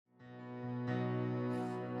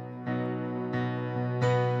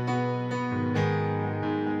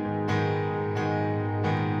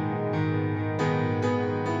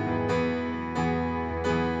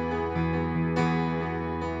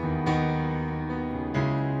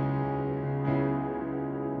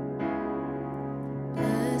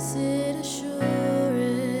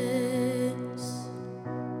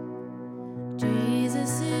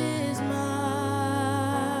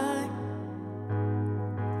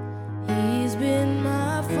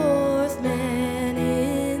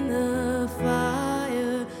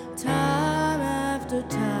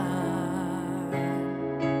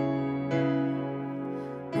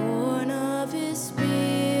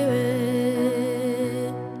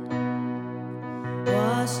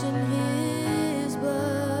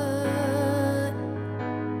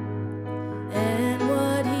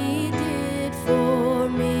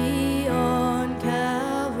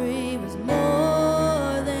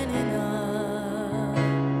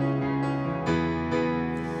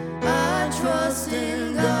trust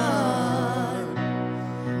in God,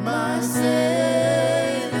 my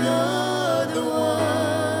Savior, the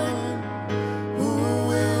one who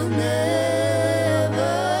will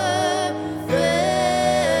never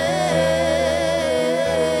fail.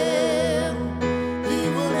 He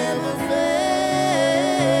will never fail.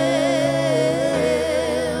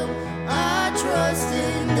 I trust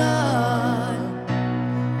in God,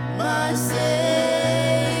 my Savior,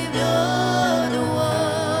 the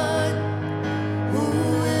one who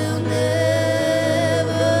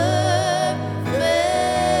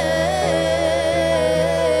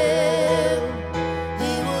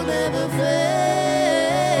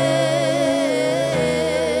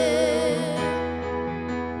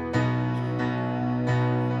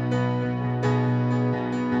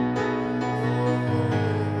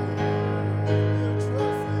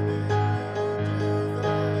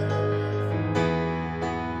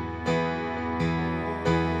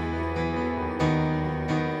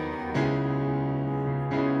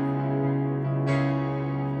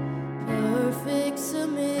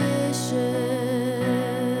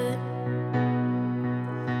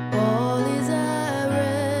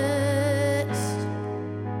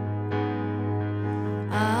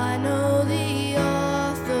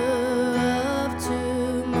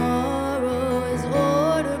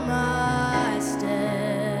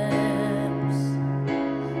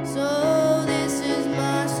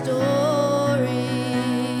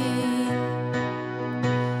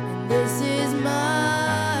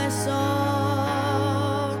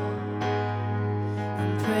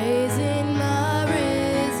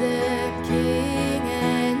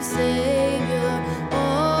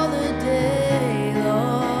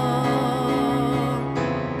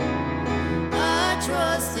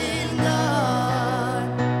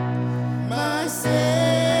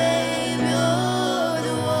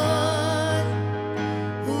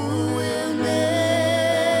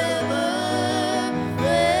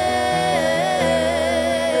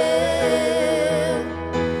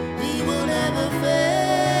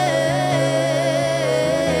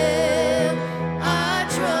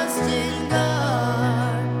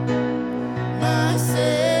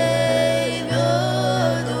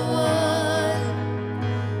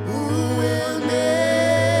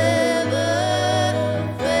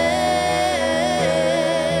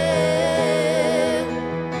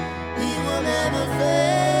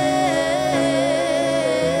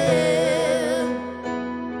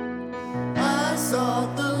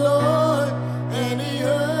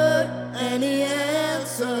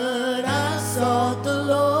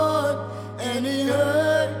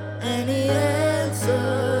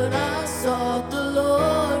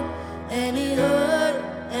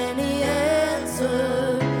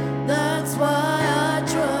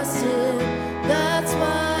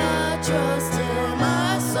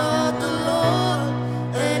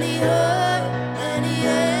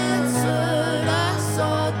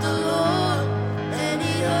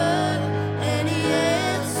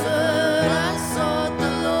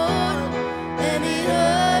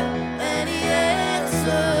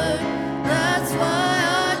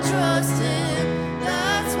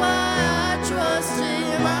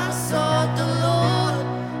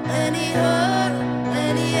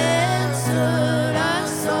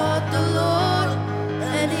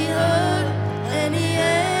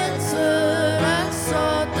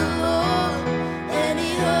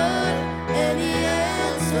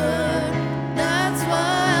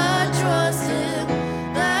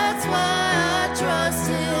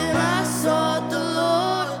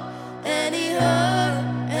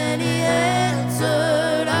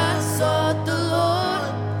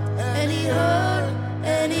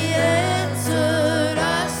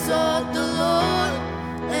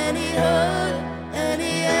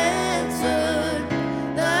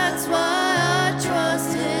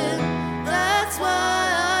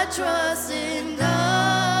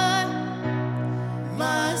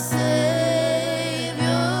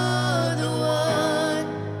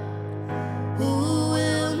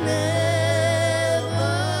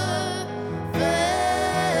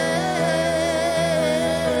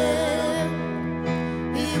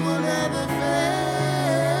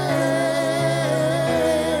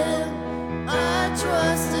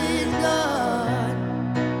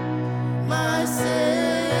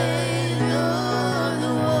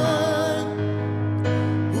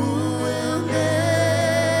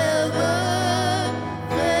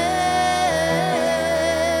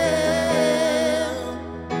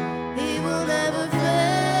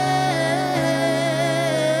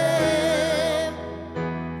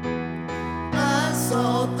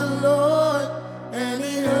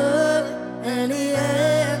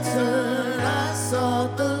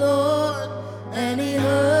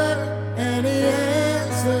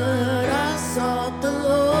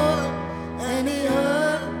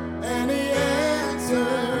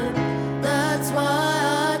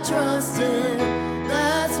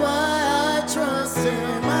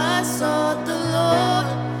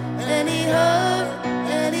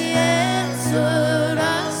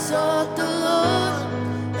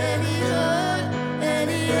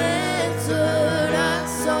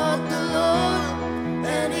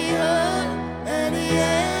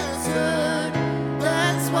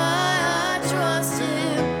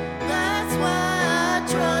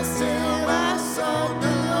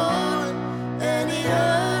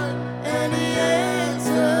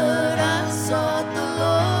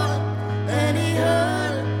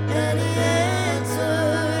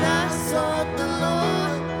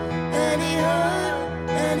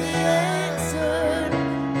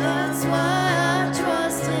That's why I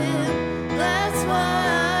trust Him. That's why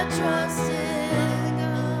I trust in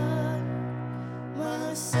God,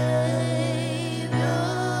 my Savior,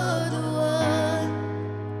 the one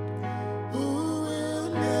who will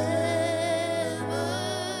never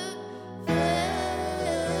fail.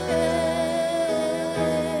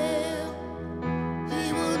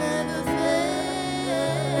 He will never fail.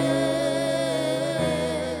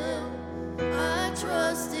 I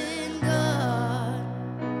trust in God,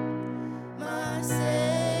 my Savior,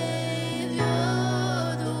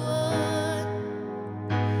 the one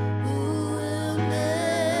who will never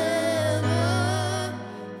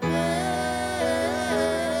fail.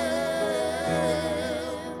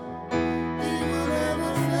 He will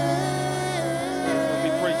never fail. Let me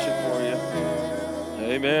preach it for you.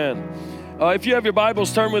 Amen. If you have your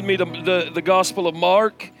Bibles, turn with me to the Gospel of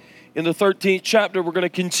Mark in the 13th chapter. We're going to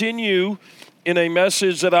continue in a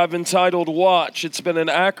message that I've entitled Watch. It's been an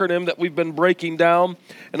acronym that we've been breaking down,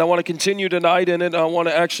 and I want to continue tonight in it, and I want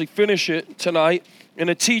to actually finish it tonight in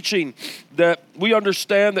a teaching that we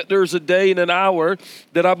understand that there's a day and an hour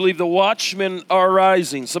that I believe the watchmen are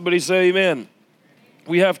rising. Somebody say amen.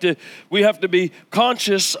 We have to be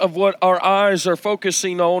conscious of what our eyes are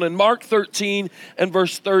focusing on. In Mark 13 and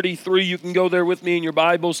verse 33, you can go there with me in your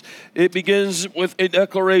Bibles. It begins with a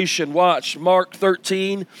declaration. Watch, Mark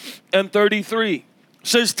 13 and 33. It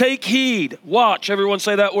says, take heed, watch. Everyone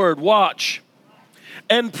say that word, watch.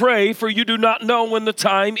 And pray, for you do not know when the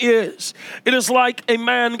time is. It is like a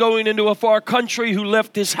man going into a far country who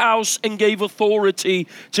left his house and gave authority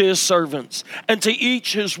to his servants, and to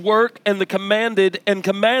each his work, and commanded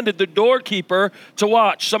the doorkeeper to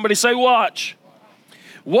watch. Somebody say watch.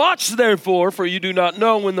 Watch therefore, for you do not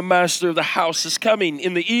know when the master of the house is coming,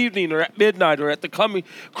 in the evening or at midnight or at the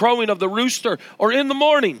crowing of the rooster or in the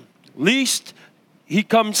morning, lest he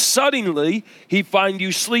comes suddenly, he find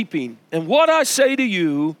you sleeping. And what I say to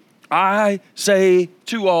you, I say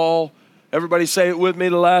to all. Everybody say it with me,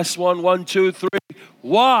 the last one. 1, 2, 3.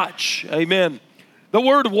 Watch. Amen. The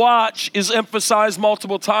word watch is emphasized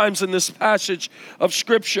multiple times in this passage of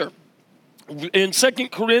Scripture. In 2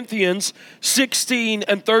 Corinthians 16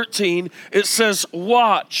 and 13, it says,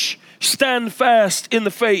 watch. Stand fast in the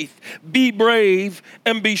faith, be brave,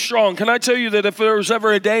 and be strong. Can I tell you that if there was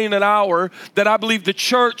ever a day and an hour that I believe the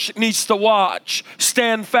church needs to watch,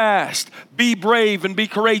 stand fast, be brave, and be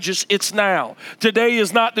courageous, it's now. Today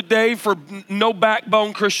is not the day for no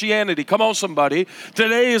backbone Christianity. Come on, somebody.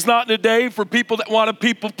 Today is not the day for people that want to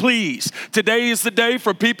people please. Today is the day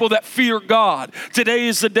for people that fear God. Today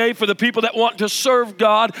is the day for the people that want to serve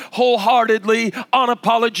God wholeheartedly,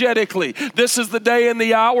 unapologetically. This is the day and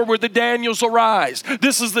the hour where the Daniels arise.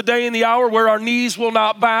 This is the day and the hour where our knees will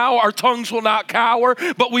not bow, our tongues will not cower,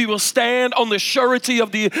 but we will stand on the surety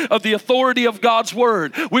of the authority of God's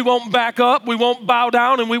word. We won't back up, we won't bow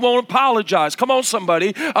down, and we won't apologize. Come on,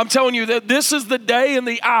 somebody. I'm telling you that this is the day and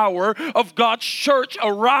the hour of God's church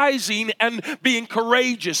arising and being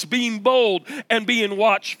courageous, being bold, and being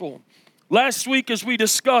watchful. Last week, as we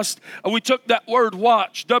discussed, we took that word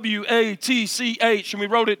watch, W-A-T-C-H, and we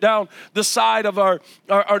wrote it down the side of our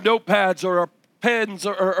notepads or our pens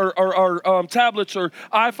or our tablets or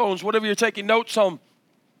iPhones, whatever you're taking notes on.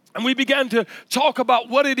 And we began to talk about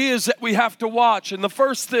what it is that we have to watch. And the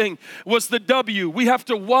first thing was the W. We have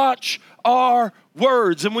to watch our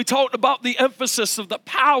words. And we talked about the emphasis of the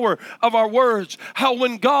power of our words. How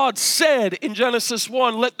when God said in Genesis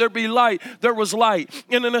 1, let there be light, there was light.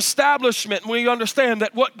 In an establishment, we understand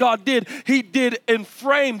that what God did, He did in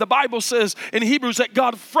frame. The Bible says in Hebrews that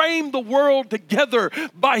God framed the world together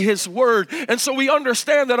by His word. And so we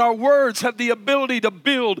understand that our words have the ability to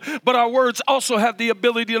build, but our words also have the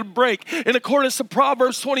ability to break. In accordance to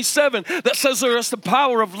Proverbs 27, that says there is the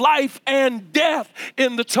power of life and death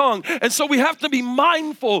in the tongue. And so we have to be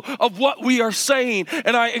mindful of what we are saying.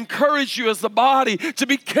 And I encourage you as the body to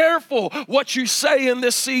be careful what you say in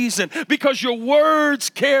this season, because your words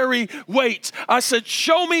carry weight. I said,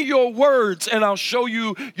 show me your words and I'll show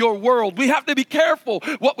you your world. We have to be careful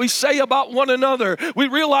what we say about one another. We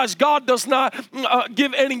realize God does not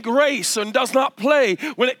give any grace and does not play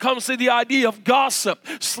when it comes to the idea of gossip,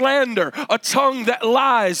 slander, a tongue that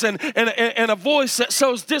lies, and a voice that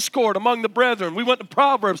sows discord among the brethren. We went to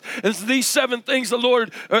Proverbs, and these 6 things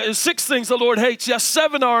the Lord hates. Yes,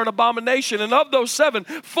 7 are an abomination, and of those 7,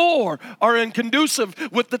 4 are inconducive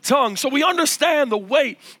with the tongue. So we understand the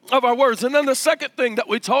weight of our words. And then the second thing that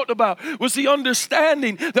we talked about was the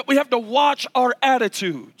understanding that we have to watch our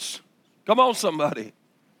attitudes. Come on, somebody.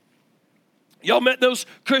 Y'all met those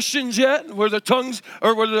Christians yet? Where their tongues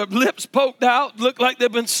or where their lips poked out, look like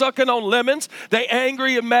they've been sucking on lemons. They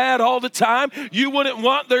angry and mad all the time. You wouldn't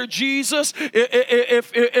want their Jesus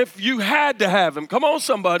if you had to have him. Come on,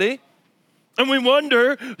 somebody. And we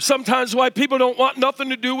wonder sometimes why people don't want nothing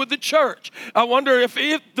to do with the church. I wonder if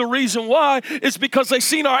the reason why is because they've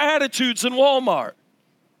seen our attitudes in Walmart.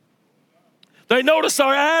 They notice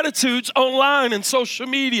our attitudes online and social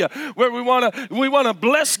media, where we want to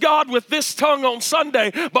bless God with this tongue on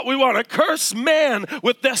Sunday, but we want to curse man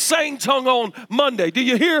with that same tongue on Monday. Do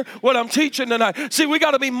you hear what I'm teaching tonight? See, we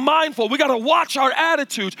got to be mindful. We got to watch our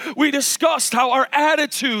attitudes. We discussed how our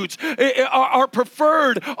attitudes are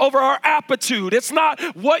preferred over our aptitude. It's not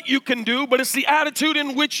what you can do, but it's the attitude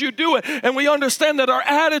in which you do it. And we understand that our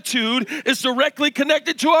attitude is directly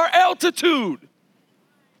connected to our altitude.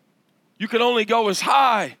 You can only go as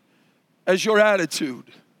high as your attitude.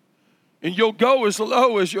 And you'll go as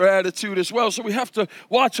low as your attitude as well. So we have to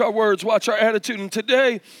watch our words, watch our attitude. And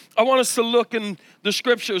today, I want us to look in the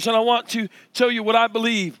scriptures. And I want to tell you what I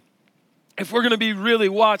believe. If we're going to be really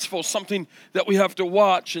watchful, something that we have to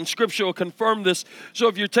watch. And scripture will confirm this. So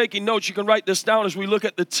if you're taking notes, you can write this down as we look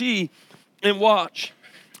at the T and watch.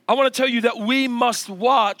 I want to tell you that we must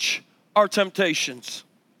watch our temptations.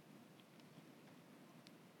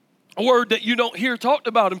 A word that you don't hear talked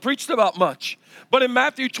about and preached about much. But in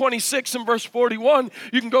Matthew 26 and verse 41,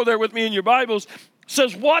 you can go there with me in your Bibles,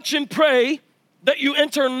 says, watch and pray that you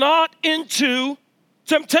enter not into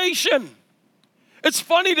temptation. It's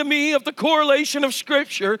funny to me of the correlation of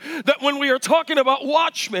Scripture that when we are talking about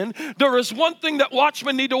watchmen, there is one thing that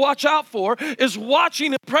watchmen need to watch out for, is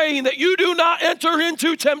watching and praying that you do not enter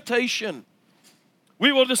into temptation.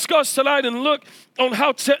 We will discuss tonight and look on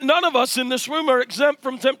how none of us in this room are exempt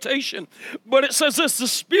from temptation. But it says this, the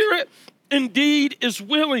spirit indeed is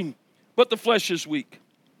willing, but the flesh is weak.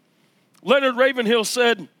 Leonard Ravenhill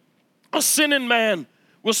said, a sinning man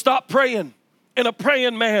will stop praying, and a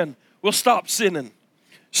praying man will stop sinning.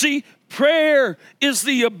 See, prayer is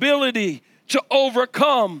the ability to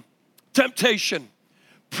overcome temptation.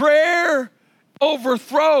 Prayer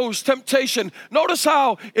overthrows temptation. Notice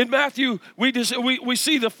how in Matthew we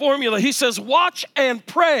see the formula. He says, watch and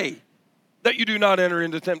pray that you do not enter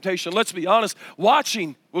into temptation. Let's be honest,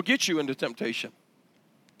 watching will get you into temptation.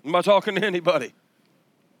 Am I talking to anybody?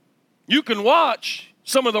 You can watch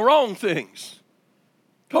some of the wrong things.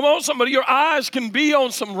 Come on, somebody, your eyes can be on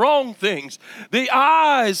some wrong things. The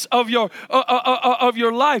eyes of your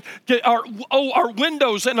life are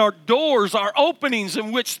windows and our doors, are openings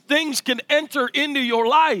in which things can enter into your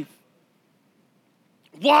life.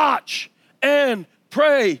 Watch and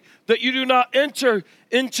pray that you do not enter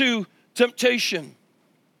into temptation.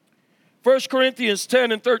 1 Corinthians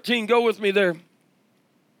 10 and 13, go with me there.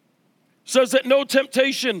 Says that no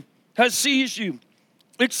temptation has seized you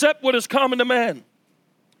except what is common to man.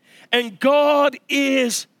 And God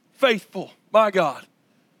is faithful, my God.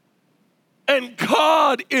 And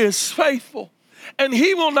God is faithful. And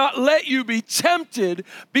he will not let you be tempted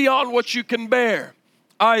beyond what you can bear.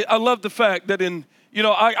 I love the fact that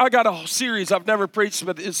I got a series I've never preached,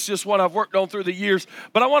 but it's just one I've worked on through the years.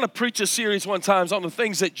 But I want to preach a series one time on the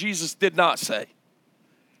things that Jesus did not say.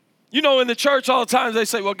 You know, in the church all the time they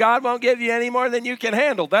say, well, God won't give you any more than you can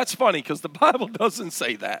handle. That's funny because the Bible doesn't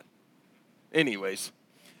say that. Anyways.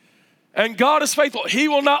 And God is faithful. He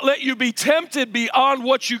will not let you be tempted beyond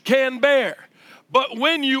what you can bear. But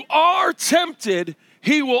when you are tempted,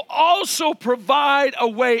 he will also provide a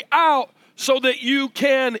way out so that you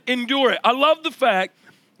can endure it. I love the fact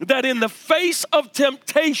that in the face of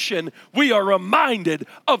temptation, we are reminded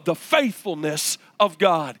of the faithfulness of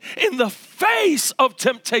God. In the face of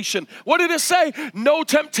temptation, what did it say? No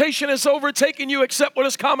temptation has overtaken you except what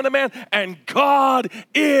is common to man, and God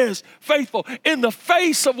is faithful. In the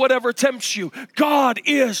face of whatever tempts you, God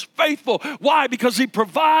is faithful. Why? Because he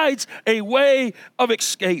provides a way of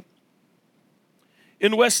escape.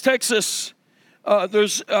 In West Texas,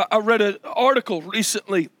 I read an article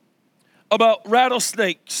recently about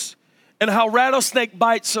rattlesnakes and how rattlesnake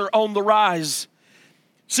bites are on the rise.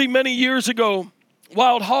 See, many years ago,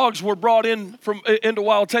 wild hogs were brought into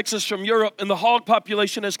wild Texas from Europe, and the hog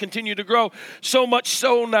population has continued to grow, so much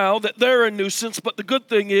so now that they're a nuisance. But the good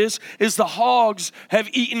thing is the hogs have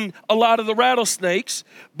eaten a lot of the rattlesnakes,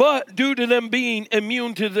 but due to them being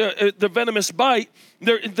immune to the venomous bite,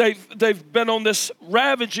 they've been on this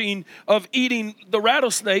ravaging of eating the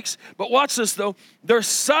rattlesnakes. But watch this though, their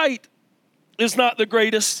sight is not the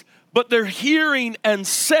greatest, but their hearing and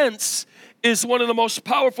sense is one of the most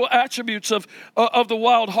powerful attributes of the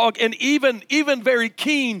wild hog, and even very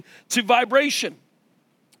keen to vibration.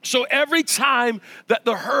 So every time that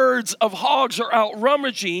the herds of hogs are out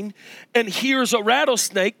rummaging and here's a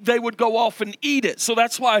rattlesnake, they would go off and eat it. So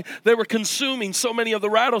that's why they were consuming so many of the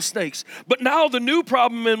rattlesnakes. But now the new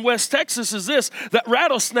problem in West Texas is this, that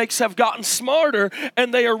rattlesnakes have gotten smarter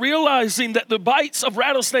and they are realizing that the bites of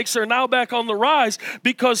rattlesnakes are now back on the rise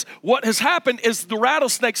because what has happened is the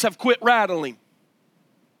rattlesnakes have quit rattling.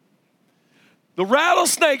 The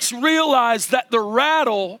rattlesnakes realized that the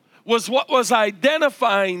rattle was what was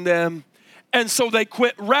identifying them, and so they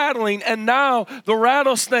quit rattling, and now the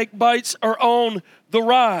rattlesnake bites are on the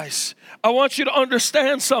rise. I want you to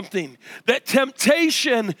understand something, that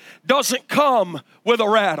temptation doesn't come with a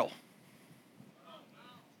rattle.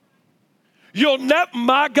 You'll never,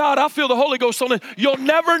 my God, I feel the Holy Ghost on it. You'll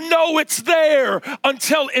never know it's there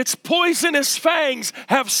until its poisonous fangs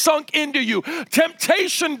have sunk into you.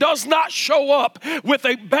 Temptation does not show up with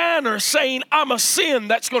a banner saying, I'm a sin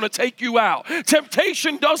that's going to take you out.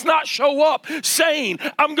 Temptation does not show up saying,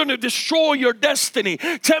 I'm going to destroy your destiny.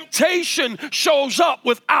 Temptation shows up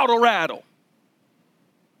without a rattle.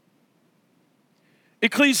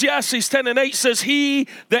 Ecclesiastes 10:8 says, he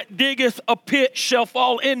that diggeth a pit shall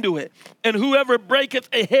fall into it, and whoever breaketh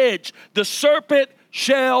a hedge, the serpent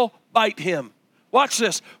shall bite him. Watch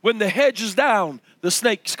this. When the hedge is down, the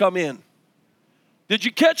snakes come in. Did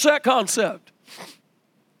you catch that concept?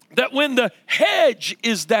 That when the hedge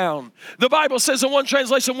is down, the Bible says in one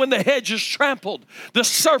translation, when the hedge is trampled, the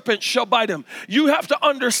serpent shall bite him. You have to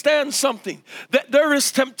understand something, that there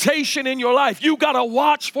is temptation in your life. You got to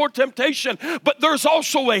watch for temptation, but there's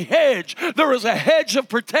also a hedge. There is a hedge of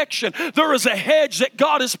protection. There is a hedge that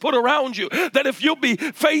God has put around you, that if you'll be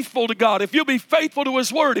faithful to God, if you'll be faithful to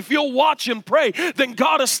His Word, if you'll watch and pray, then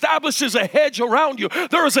God establishes a hedge around you.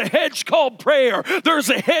 There is a hedge called prayer. There is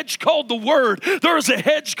a hedge called the Word. There is a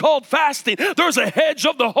hedge called fasting. There's a hedge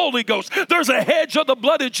of the Holy Ghost. There's a hedge of the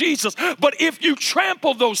blood of Jesus. But if you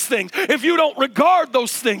trample those things, if you don't regard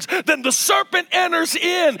those things, then the serpent enters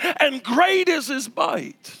in, and great is his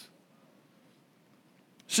bite.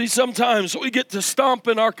 See, sometimes we get to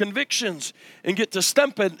stomping our convictions and get to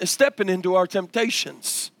stepping into our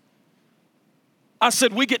temptations. I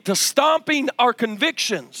said we get to stomping our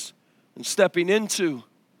convictions and stepping into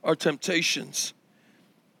our temptations.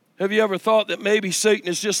 Have you ever thought that maybe Satan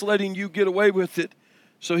is just letting you get away with it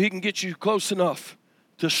so he can get you close enough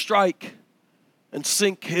to strike and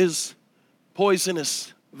sink his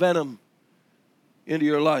poisonous venom into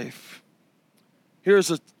your life?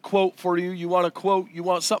 Here's a quote for you. You want a quote? You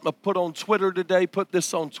want something to put on Twitter today? Put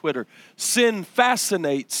this on Twitter. Sin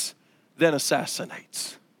fascinates, then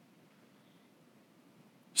assassinates.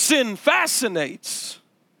 Sin fascinates,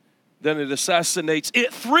 then it assassinates.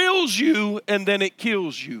 It thrills you, and then it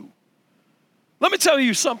kills you. Let me tell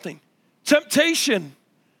you something. Temptation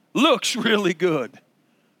looks really good.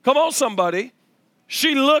 Come on, somebody.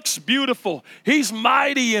 She looks beautiful. He's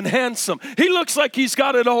mighty and handsome. He looks like he's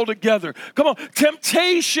got it all together. Come on.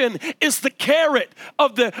 Temptation is the carrot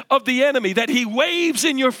of the enemy that he waves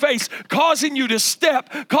in your face, causing you to step,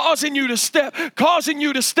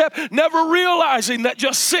 never realizing that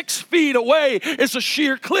just 6 feet away is a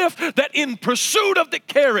sheer cliff, that in pursuit of the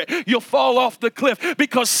carrot, you'll fall off the cliff,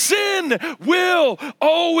 because sin will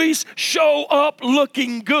always show up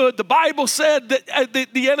looking good. The Bible said that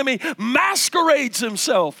the enemy masquerades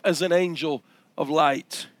himself as an angel of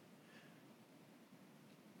light.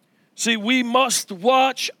 See, we must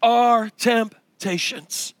watch our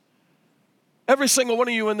temptations. Every single one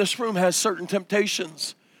of you in this room has certain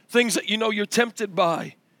temptations, things that you know you're tempted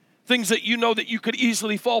by, things that you know that you could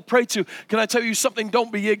easily fall prey to. Can I tell you something?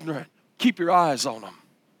 Don't be ignorant. Keep your eyes on them.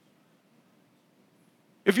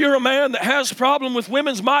 If you're a man that has a problem with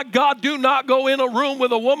women's, my God, do not go in a room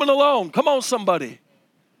with a woman alone. Come on, somebody.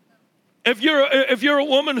 If you're a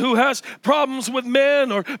woman who has problems with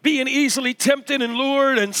men or being easily tempted and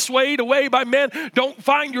lured and swayed away by men, don't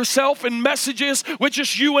find yourself in messages with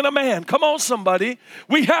just you and a man. Come on, somebody.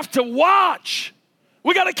 We have to watch.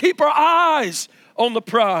 We got to keep our eyes on the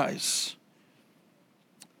prize.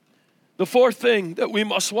 The fourth thing that we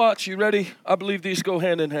must watch, you ready? I believe these go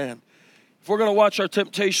hand in hand. If we're going to watch our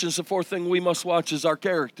temptations, the fourth thing we must watch is our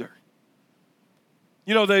character.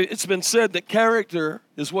 You know, it's been said that character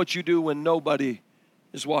is what you do when nobody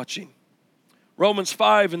is watching. Romans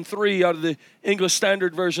 5:3 out of the English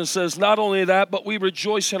Standard Version says, not only that, but we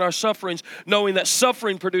rejoice in our sufferings, knowing that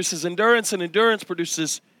suffering produces endurance, and endurance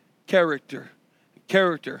produces character.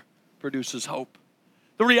 Character produces hope.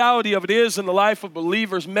 The reality of it is, in the life of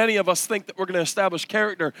believers, many of us think that we're going to establish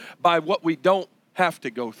character by what we don't have to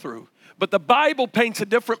go through. But the Bible paints a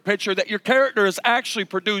different picture, that your character is actually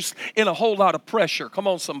produced in a whole lot of pressure. Come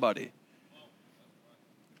on, somebody.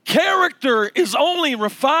 Character is only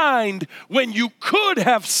refined when you could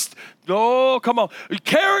have, come on.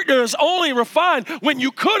 Character is only refined when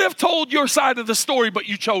you could have told your side of the story, but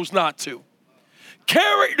you chose not to.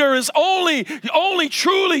 Character is only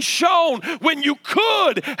truly shown when you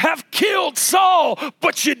could have killed Saul,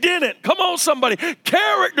 but you didn't. Come on, somebody.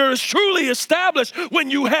 Character is truly established when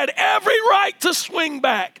you had every right to swing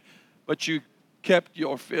back, but you kept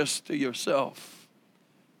your fist to yourself.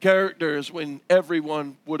 Character is when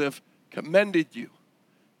everyone would have commended you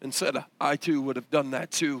and said, I too would have done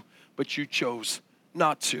that too, but you chose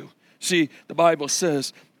not to. See, the Bible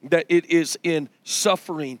says that it is in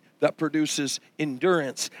suffering that produces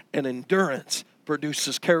endurance, and endurance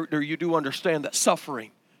produces character. You do understand that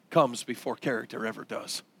suffering comes before character ever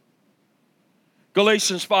does.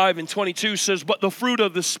 Galatians 5:22 says, but the fruit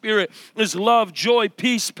of the Spirit is love, joy,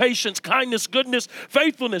 peace, patience, kindness, goodness,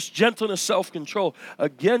 faithfulness, gentleness, self-control.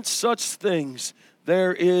 Against such things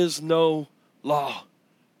there is no law.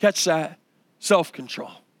 Catch that?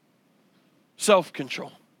 Self-control.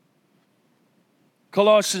 Self-control.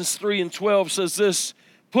 Colossians 3:12 says this,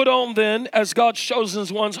 put on then, as God's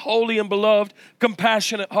chosen ones, holy and beloved,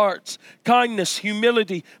 compassionate hearts, kindness,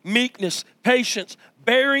 humility, meekness, patience,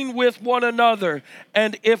 bearing with one another,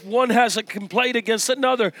 and if one has a complaint against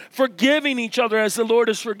another, forgiving each other as the Lord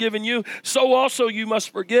has forgiven you, so also you must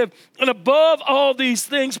forgive. And above all these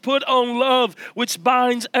things, put on love, which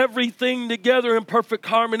binds everything together in perfect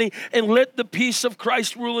harmony, and let the peace of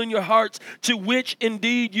Christ rule in your hearts, to which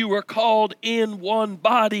indeed you are called in one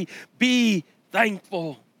body. Be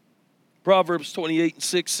thankful. Proverbs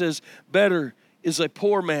 28:6 says, better is a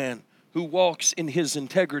poor man who walks in his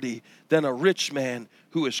integrity than a rich man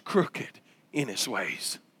who is crooked in his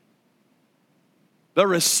ways.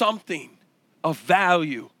 There is something of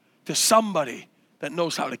value to somebody that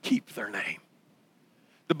knows how to keep their name.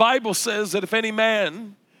 The Bible says that if any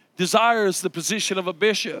man desires the position of a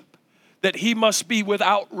bishop, that he must be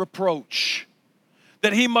without reproach.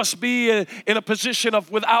 That he must be in a position of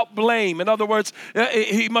without blame. In other words,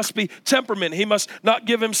 he must be temperament. He must not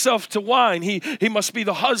give himself to wine. He must be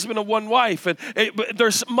the husband of one wife. And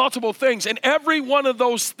there's multiple things. And every one of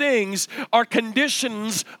those things are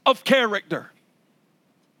conditions of character.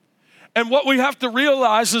 And what we have to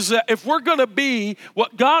realize is that if we're going to be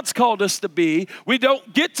what God's called us to be, we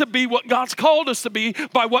don't get to be what God's called us to be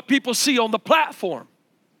by what people see on the platform.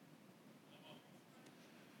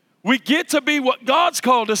 We get to be what God's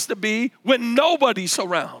called us to be when nobody's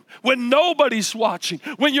around, when nobody's watching,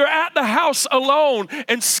 when you're at the house alone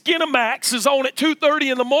and Skinamax is on at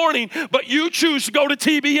 2:30 in the morning, but you choose to go to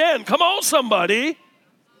TBN. Come on, somebody.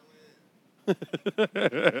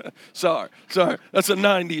 Sorry. That's a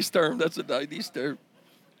 90s term. That's a 90s term.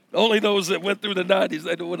 Only those that went through the 90s,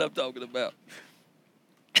 they know what I'm talking about.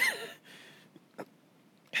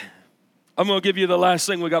 I'm going to give you the last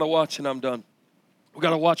thing we got to watch and I'm done. We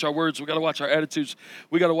got to watch our words. We got to watch our attitudes.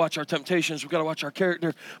 We got to watch our temptations. We got to watch our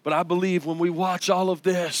character. But I believe when we watch all of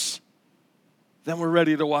this, then we're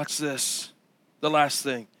ready to watch this. The last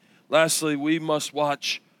thing. Lastly, we must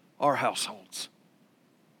watch our households.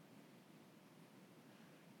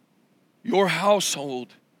 Your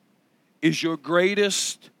household is your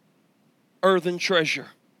greatest earthen treasure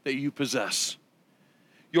that you possess.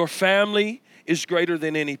 Your family is greater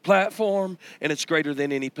than any platform, and it's greater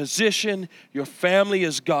than any position. Your family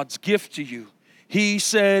is God's gift to you. He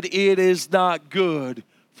said it is not good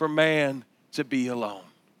for man to be alone.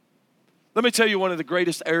 Let me tell you one of the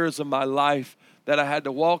greatest errors of my life that I had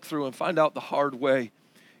to walk through and find out the hard way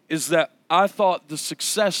is that I thought the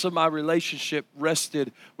success of my relationship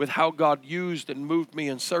rested with how God used and moved me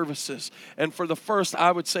in services. And for the first,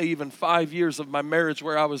 I would say even 5 years of my marriage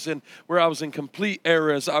where I was in complete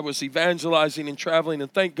error as I was evangelizing and traveling,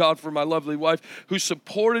 and thank God for my lovely wife who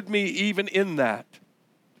supported me even in that.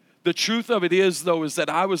 The truth of it is, though, is that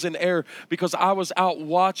I was in error because I was out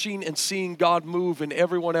watching and seeing God move in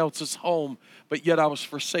everyone else's home, but yet I was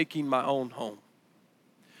forsaking my own home.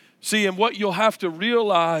 See, and what you'll have to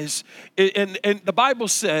realize, and the Bible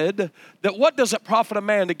said that what does it profit a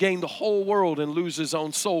man to gain the whole world and lose his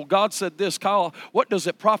own soul? God said this, Kyle, what does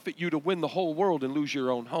it profit you to win the whole world and lose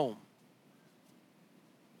your own home?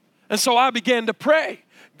 And so I began to pray,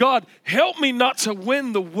 God, help me not to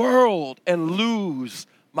win the world and lose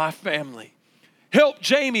my family. Help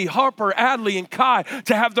Jamie, Harper, Adley, and Kai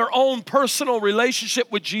to have their own personal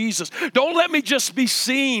relationship with Jesus. Don't let me just be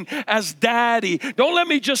seen as daddy. Don't let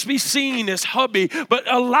me just be seen as hubby,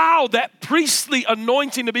 but allow that priestly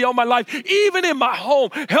anointing to be on my life, even in my home.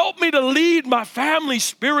 Help me to lead my family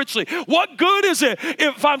spiritually. What good is it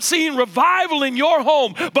if I'm seeing revival in your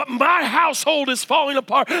home, but my household is falling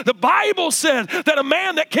apart? The Bible said that a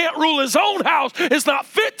man that can't rule his own house is not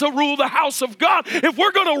fit to rule the house of God. If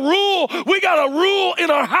we're going to rule, we got to rule in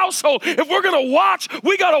our household. If we're going to watch,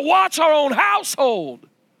 we got to watch our own household.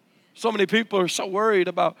 So many people are so worried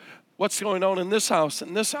about what's going on in this house,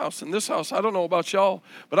 and this house, and this house. I don't know about y'all,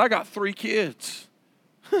 but I got 3 kids.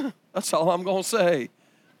 That's all I'm going to say.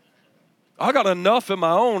 I got enough in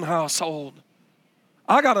my own household.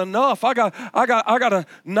 I got enough. I got a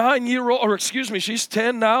 9-year-old, or excuse me, she's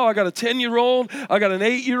 10 now. I got a 10-year-old. I got an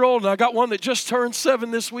 8-year-old, and I got one that just turned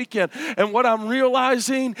 7 this weekend. And what I'm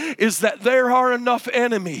realizing is that there are enough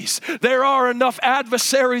enemies. There are enough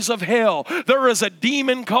adversaries of hell. There is a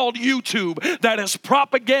demon called YouTube that is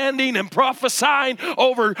propaganding and prophesying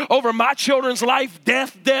over my children's life.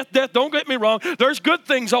 Death. Don't get me wrong. There's good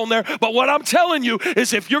things on there. But what I'm telling you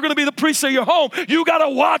is if you're going to be the priest of your home, you got to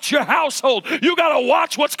watch your household. You got to watch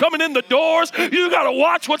what's coming in the doors. You got to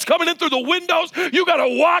watch what's coming in through the windows. You got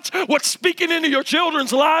to watch what's speaking into your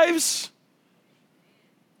children's lives.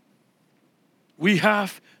 We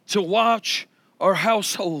have to watch our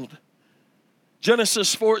household.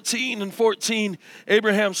 Genesis 14:14,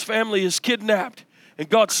 Abraham's family is kidnapped, and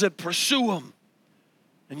God said, pursue them,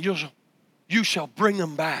 and you shall bring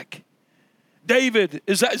them back. David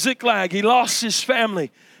is at Ziklag. He lost his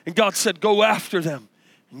family, and God said, go after them,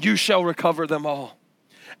 and you shall recover them all.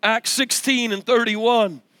 Acts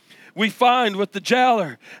 16:31, we find with the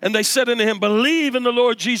jailer, and they said unto him, believe in the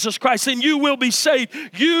Lord Jesus Christ, and you will be saved,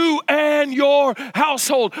 you and your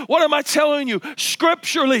household. What am I telling you?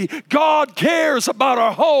 Scripturally, God cares about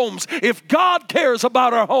our homes. If God cares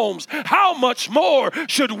about our homes, how much more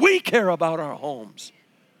should we care about our homes?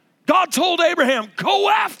 God told Abraham, go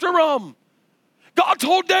after them. God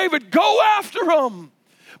told David, go after them.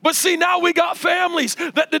 But see, now we got families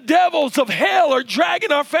that the devils of hell are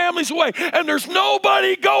dragging our families away, and there's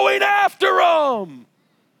nobody going after them.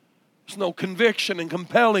 There's no conviction and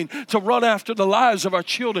compelling to run after the lives of our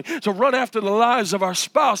children, to run after the lives of our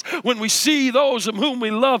spouse. When we see those of whom we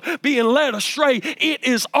love being led astray, it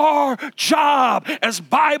is our job as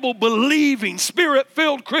Bible-believing,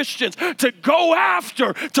 Spirit-filled Christians to go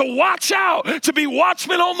after, to watch out, to be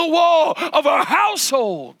watchmen on the wall of our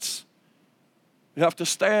households. We have to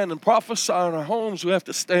stand and prophesy in our homes. We have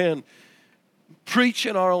to stand, preach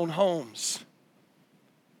in our own homes.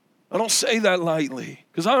 I don't say that lightly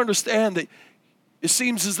because I understand that it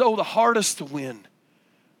seems as though the hardest to win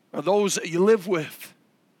are those that you live with.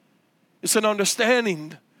 It's an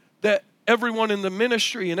understanding that everyone in the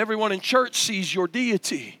ministry and everyone in church sees your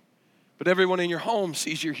deity, but everyone in your home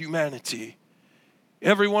sees your humanity.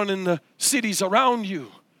 Everyone in the cities around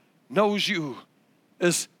you knows you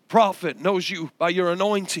as prophet, knows you by your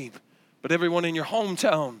anointing, but everyone in your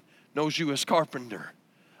hometown knows you as carpenter.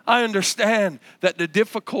 I understand that the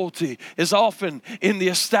difficulty is often in the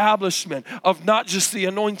establishment of not just the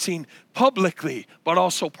anointing publicly, but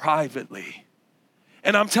also privately.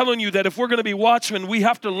 And I'm telling you that if we're going to be watchmen, we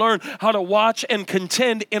have to learn how to watch and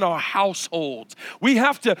contend in our households.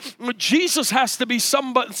 Jesus has to be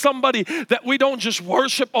somebody that we don't just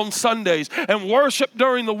worship on Sundays and worship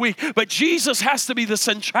during the week, but Jesus has to be the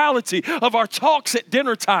centrality of our talks at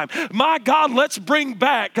dinner time. My God, let's bring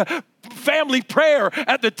back family prayer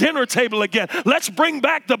at the dinner table again. Let's bring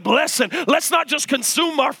back the blessing. Let's not just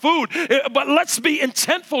consume our food, but let's be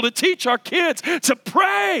intentful to teach our kids to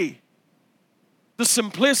pray. The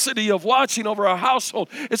simplicity of watching over our household,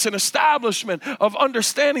 it's an establishment of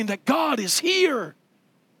understanding that God is here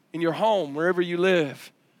in your home, wherever you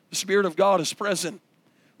live. The Spirit of God is present.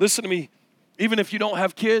 Listen to me, even if you don't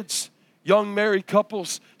have kids, young married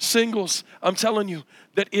couples, singles, I'm telling you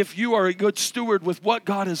that if you are a good steward with what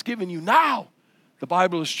God has given you now, the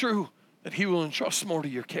Bible is true that He will entrust more to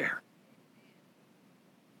your care.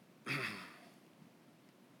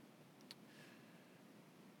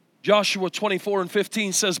 Joshua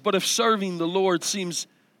 24:15 says, but if serving the Lord seems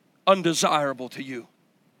undesirable to you,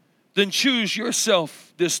 then choose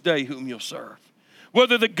yourself this day whom you'll serve.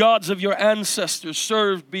 Whether the gods of your ancestors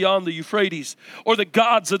served beyond the Euphrates, or the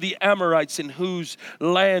gods of the Amorites in whose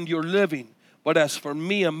land you're living. But as for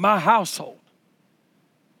me and my household,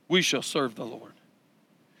 we shall serve the Lord.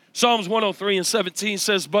 Psalms 103:17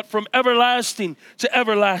 says, but from everlasting to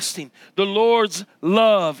everlasting, the Lord's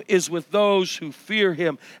love is with those who fear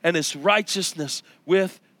Him, and His righteousness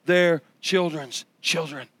with their children's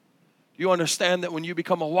children. Do you understand that when you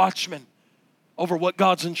become a watchman over what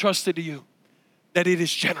God's entrusted to you, that it is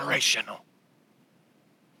generational?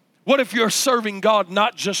 What if you're serving God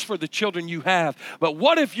not just for the children you have, but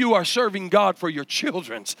what if you are serving God for your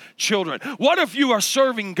children's children? What if you are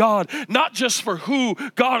serving God not just for who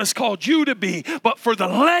God has called you to be, but for the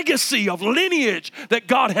legacy of lineage that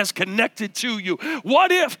God has connected to you?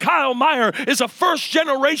 What if Kyle Meyer is a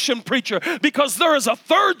first-generation preacher because there is a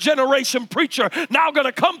third-generation preacher now going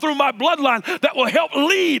to come through my bloodline that will help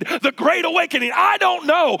lead the Great Awakening? I don't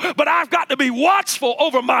know, but I've got to be watchful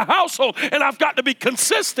over my household, and I've got to be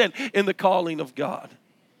consistent in the calling of God.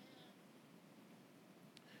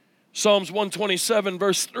 Psalms 127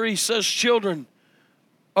 verse 3 says, children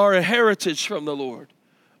are a heritage from the Lord,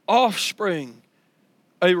 offspring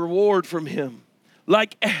a reward from him.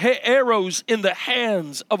 Like arrows in the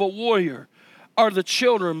hands of a warrior are the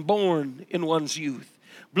children born in one's youth.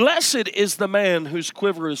 Blessed is the man whose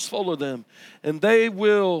quiver is full of them, and they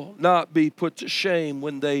will not be put to shame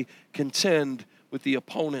when they contend with the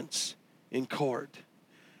opponents in court.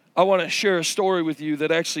 I want to share a story with you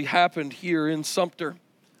that actually happened here in Sumter.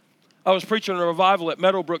 I was preaching a revival at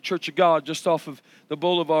Meadowbrook Church of God just off of the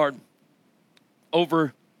boulevard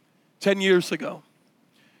over 10 years ago.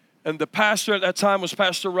 And the pastor at that time was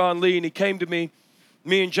Pastor Ron Lee, and he came to me.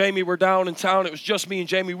 Me and Jamie were down in town. It was just me and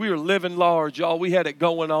Jamie. We were living large, y'all. We had it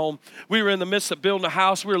going on. We were in the midst of building a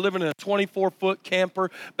house. We were living in a 24-foot camper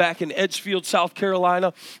back in Edgefield, South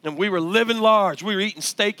Carolina, and we were living large. We were eating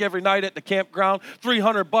steak every night at the campground,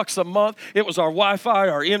 $300 a month. It was our Wi-Fi,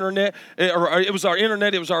 our internet, it was our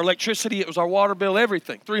internet, it was our electricity, it was our water bill,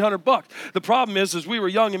 everything, $300. The problem is we were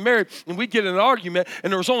young and married, and we'd get in an argument,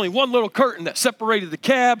 and there was only one little curtain that separated the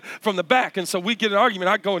cab from the back, and so we'd get in an argument.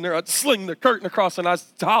 I'd go in there, I'd sling the curtain across, and I'd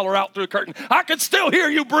holler out through the curtain, I could still hear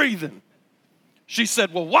you breathing. She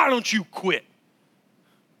said, well, why don't you quit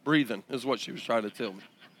breathing, is what she was trying to tell me.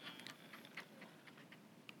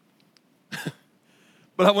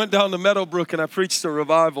 But I went down to Meadowbrook and I preached a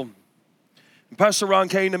revival. And Pastor Ron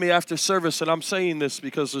came to me after service, and I'm saying this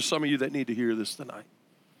because there's some of you that need to hear this tonight.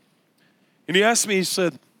 And he asked me, he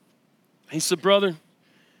said, brother,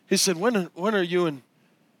 he said, when are you and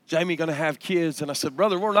Jamie going to have kids? And I said,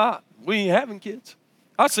 brother, we're not. We ain't having kids.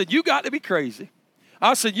 I said, you got to be crazy.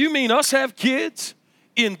 I said, you mean us have kids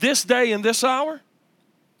in this day and this hour?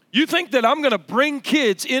 You think that I'm going to bring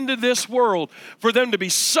kids into this world for them to be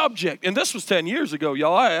subject? And this was 10 years ago,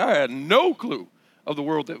 y'all. I had no clue of the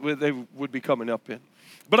world that they would be coming up in.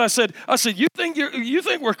 But I said, you think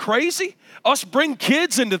we're crazy? Us bring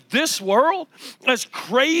kids into this world, as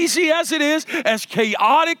crazy as it is, as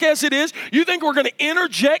chaotic as it is? You think we're going to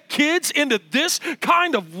interject kids into this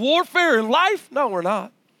kind of warfare in life? No, we're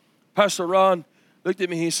not. Pastor Ron looked at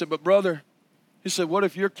me, he said, but brother, he said, what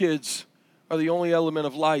if your kids are the only element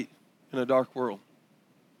of light in a dark world?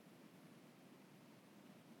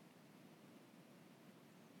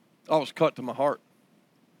 I was cut to my heart.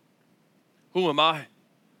 Who am I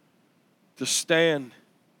to stand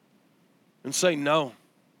and say no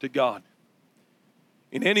to God?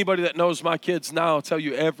 And anybody that knows my kids now will tell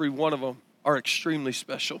you every one of them are extremely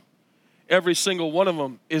special. Every single one of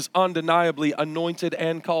them is undeniably anointed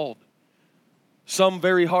and called. Some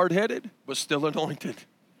very hard-headed, but still anointed.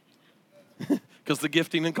 Because the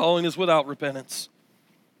gifting and calling is without repentance.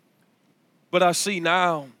 But I see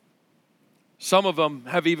now, some of them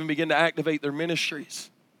have even begun to activate their ministries.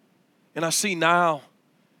 And I see now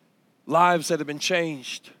lives that have been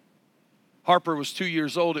changed. Harper was 2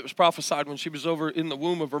 years old. It was prophesied when she was over in the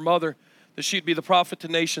womb of her mother that she'd be the prophet to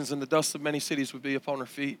nations and the dust of many cities would be upon her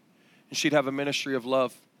feet. And she'd have a ministry of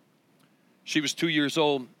love. She was 2 years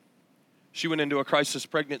old. She went into a crisis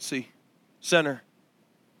pregnancy center.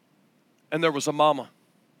 And there was a mama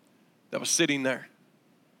that was sitting there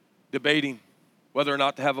debating whether or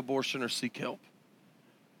not to have abortion or seek help.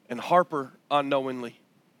 And Harper unknowingly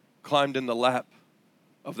climbed in the lap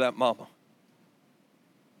of that mama.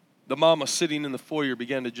 The mama sitting in the foyer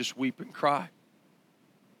began to just weep and cry.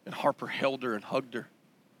 And Harper held her and hugged her.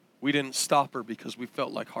 We didn't stop her because we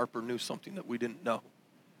felt like Harper knew something that we didn't know.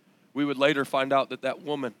 We would later find out that that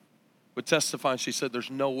woman would testify, and she said,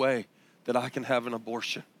 there's no way that I can have an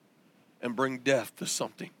abortion and bring death to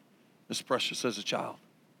something as precious as a child.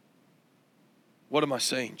 What am I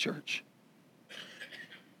saying, church?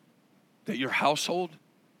 That your household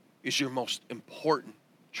is your most important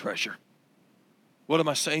treasure. What am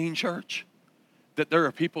I saying, church? That there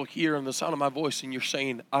are people here in the sound of my voice and you're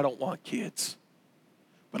saying, I don't want kids.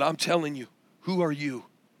 But I'm telling you, who are you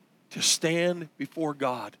to stand before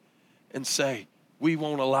God and say, we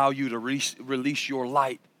won't allow you to release your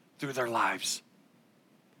light through their lives?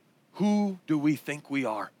 Who do we think we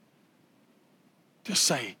are to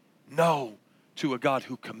say no to a God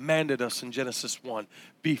who commanded us in Genesis 1,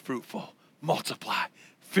 be fruitful, multiply,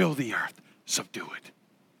 fill the earth, subdue it?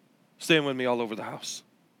 Stand with me all over the house.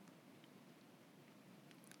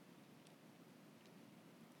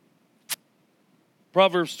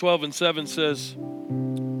 Proverbs 12:7 says,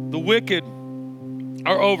 the wicked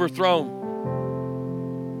are overthrown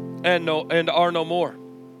and are no more,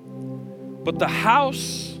 but the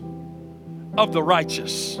house of the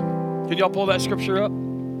righteous. Can y'all pull that scripture up?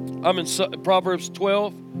 I'm in Proverbs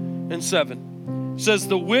 12:7. It says,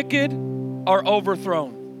 the wicked are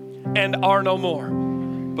overthrown and are no more,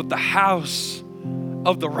 but the house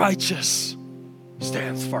of the righteous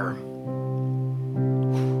stands firm.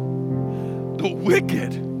 The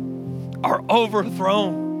wicked are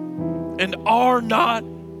overthrown and are not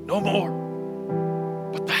no more,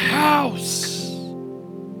 but the house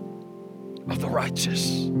of the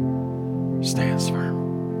righteous stands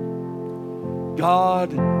firm.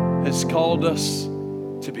 God has called us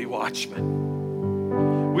to be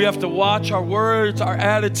watchmen. We have to watch our words, our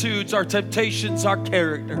attitudes, our temptations, our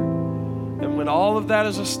character. And when all of that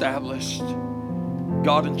is established,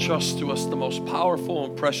 God entrusts to us the most powerful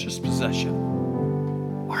and precious possession,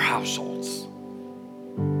 our households.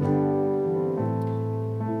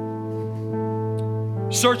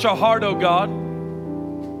 Search our heart, O God.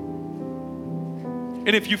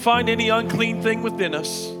 And if you find any unclean thing within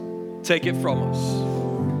us, take it from us.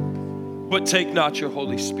 But take not your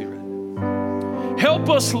Holy Spirit. Help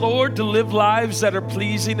us, Lord, to live lives that are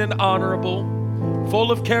pleasing and honorable,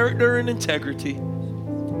 full of character and integrity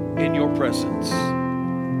in your presence.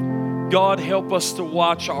 God, help us to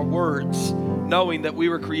watch our words, knowing that we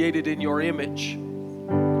were created in your image.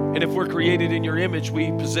 And if we're created in your image,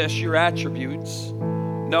 we possess your attributes,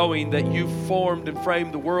 knowing that you formed and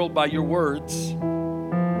framed the world by your words.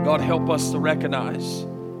 God, help us to recognize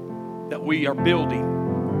that we are building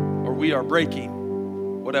or we are breaking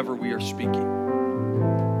whatever we are speaking.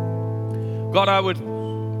 God, I would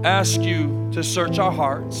ask you to search our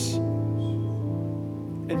hearts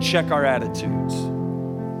and check our attitudes.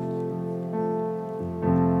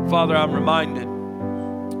 Father, I'm reminded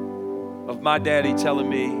of my daddy telling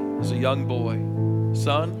me as a young boy,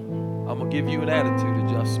 son, I'm going to give you an attitude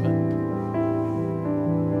adjustment.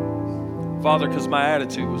 Father, because my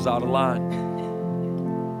attitude was out of line.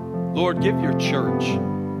 Lord, give your church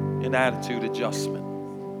an attitude adjustment.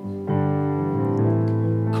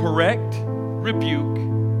 Correct, rebuke,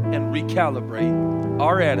 and recalibrate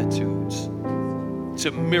our attitudes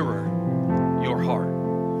to mirror your heart.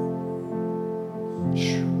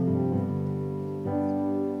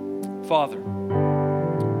 Father,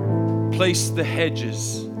 place the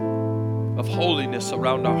hedges of holiness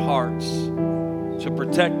around our hearts to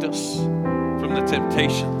protect us from the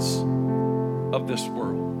temptations of this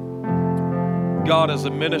world. God, as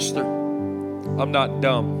a minister, I'm not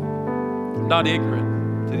dumb. I'm not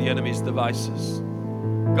ignorant to the enemy's devices.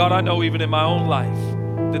 God, I know even in my own life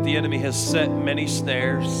that the enemy has set many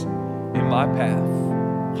snares in my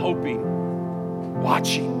path, hoping,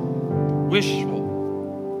 watching, wishful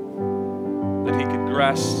that he could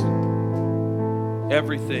grasp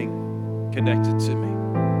everything connected to me.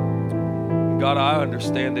 And God, I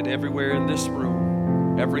understand that everywhere in this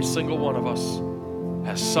room, every single one of us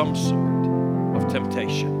has some sort of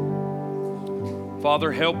temptation.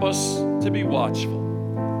 Father, help us to be watchful.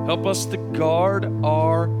 Help us to guard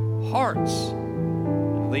our hearts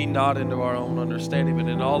and lean not into our own understanding, but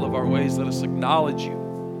in all of our ways let us acknowledge you.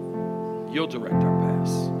 You'll direct our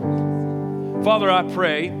paths. Father, I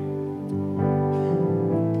pray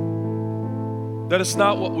that it's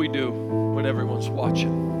not what we do when everyone's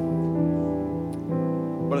watching,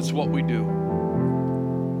 but it's what we do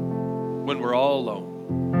when we're all alone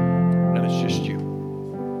and it's just you.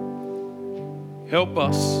 Help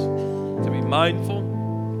us to be mindful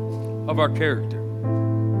of our character.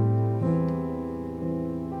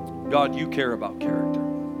 God, you care about character.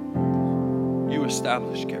 You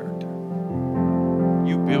establish character.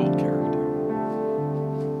 You build character.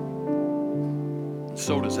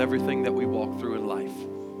 So does everything that we walk through in life.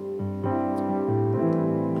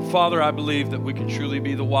 And Father, I believe that we can truly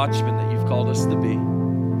be the watchmen that you've called us to be.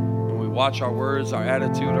 When we watch our words, our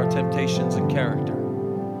attitude, our temptations, and character,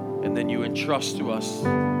 and then you entrust to us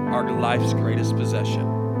our life's greatest possession,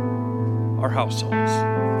 our households.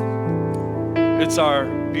 It's our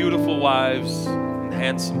beautiful wives and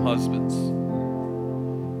handsome husbands.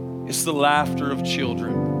 It's the laughter of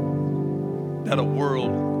children that a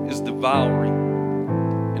world is devouring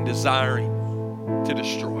and desiring to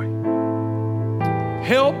destroy.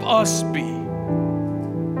 Help us be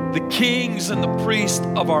the kings and the priests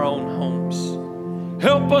of our own homes.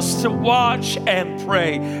 Help us to watch and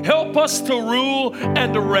pray. Help us to rule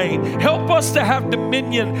and to reign. Help us to have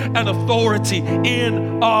dominion and authority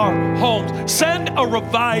in our homes. Send a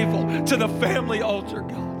revival to the family altar,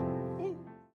 God.